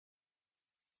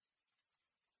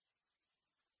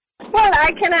Well,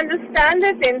 I can understand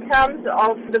it in terms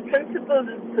of the principled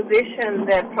position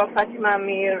that Prof. Fatima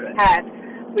Meer had,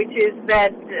 which is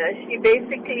that she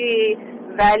basically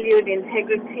valued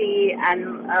integrity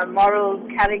and moral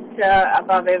character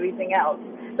above everything else.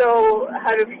 So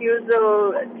her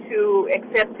refusal to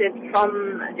accept it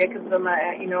from Jacob Zuma,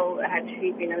 had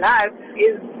she been alive,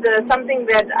 is something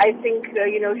that I think,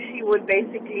 she would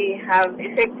basically have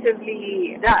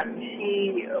effectively done.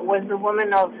 She was a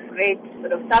woman of great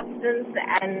sort of substance,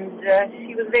 and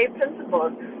she was very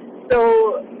principled.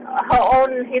 So her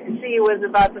own history was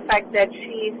about the fact that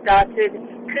she started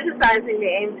criticizing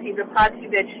the ANC, the party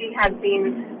that she had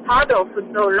been part of for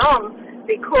so long,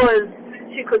 because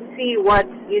she could see what,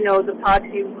 the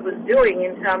party was doing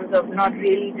in terms of not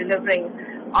really delivering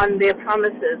on their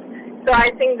promises. So I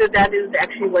think that is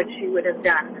actually what she would have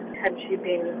done had she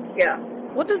been here.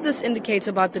 What does this indicate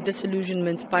about the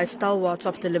disillusionment by stalwarts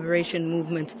of the liberation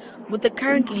movement with the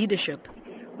current leadership?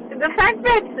 The fact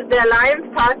that the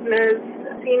alliance partners,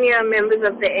 senior members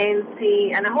of the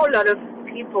ANC, and a whole lot of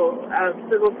people of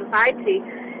civil society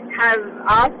have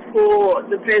asked for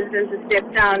the president to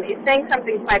step down is saying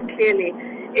something quite clearly.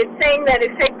 It's saying that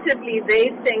effectively they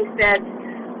think that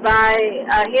by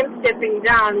him stepping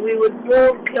down, we would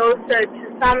move closer to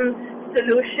some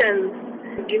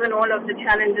solutions, given all of the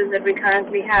challenges that we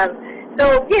currently have.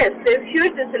 So yes, there's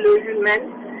huge disillusionment.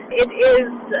 It is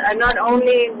not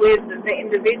only with the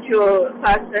individual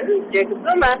person, Jacob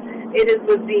Zuma, it is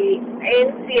with the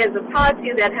ANC as a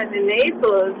party that has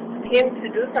enabled him to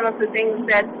do some of the things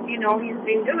that, he's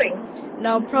been doing.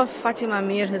 Now, Prof. Fatima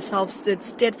Meer herself stood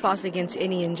steadfast against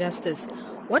any injustice.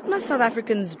 What must South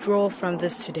Africans draw from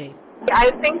this today? I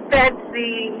think that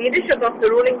the leadership of the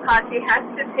ruling party has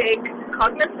to take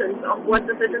cognizance of what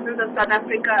the citizens of South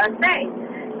Africa are saying.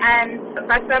 And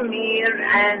Fatima Meer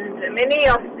and many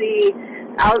of the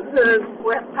elders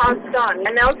who have passed on.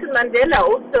 And Nelson Mandela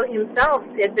also himself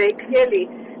said very clearly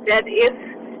that if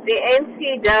the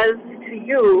ANC does to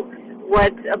you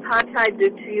what apartheid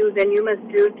did to you, then you must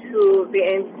do to the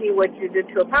ANC what you did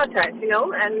to apartheid,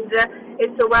 and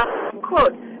it's a well-known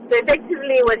quote. So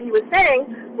effectively what he was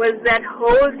saying was that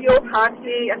hold your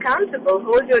party accountable,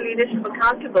 hold your leadership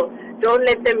accountable. Don't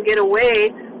let them get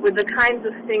away with the kinds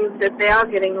of things that they are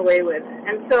getting away with.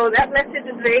 And so that message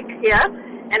is very clear,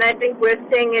 and I think we're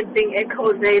seeing it being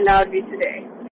echoed very loudly today.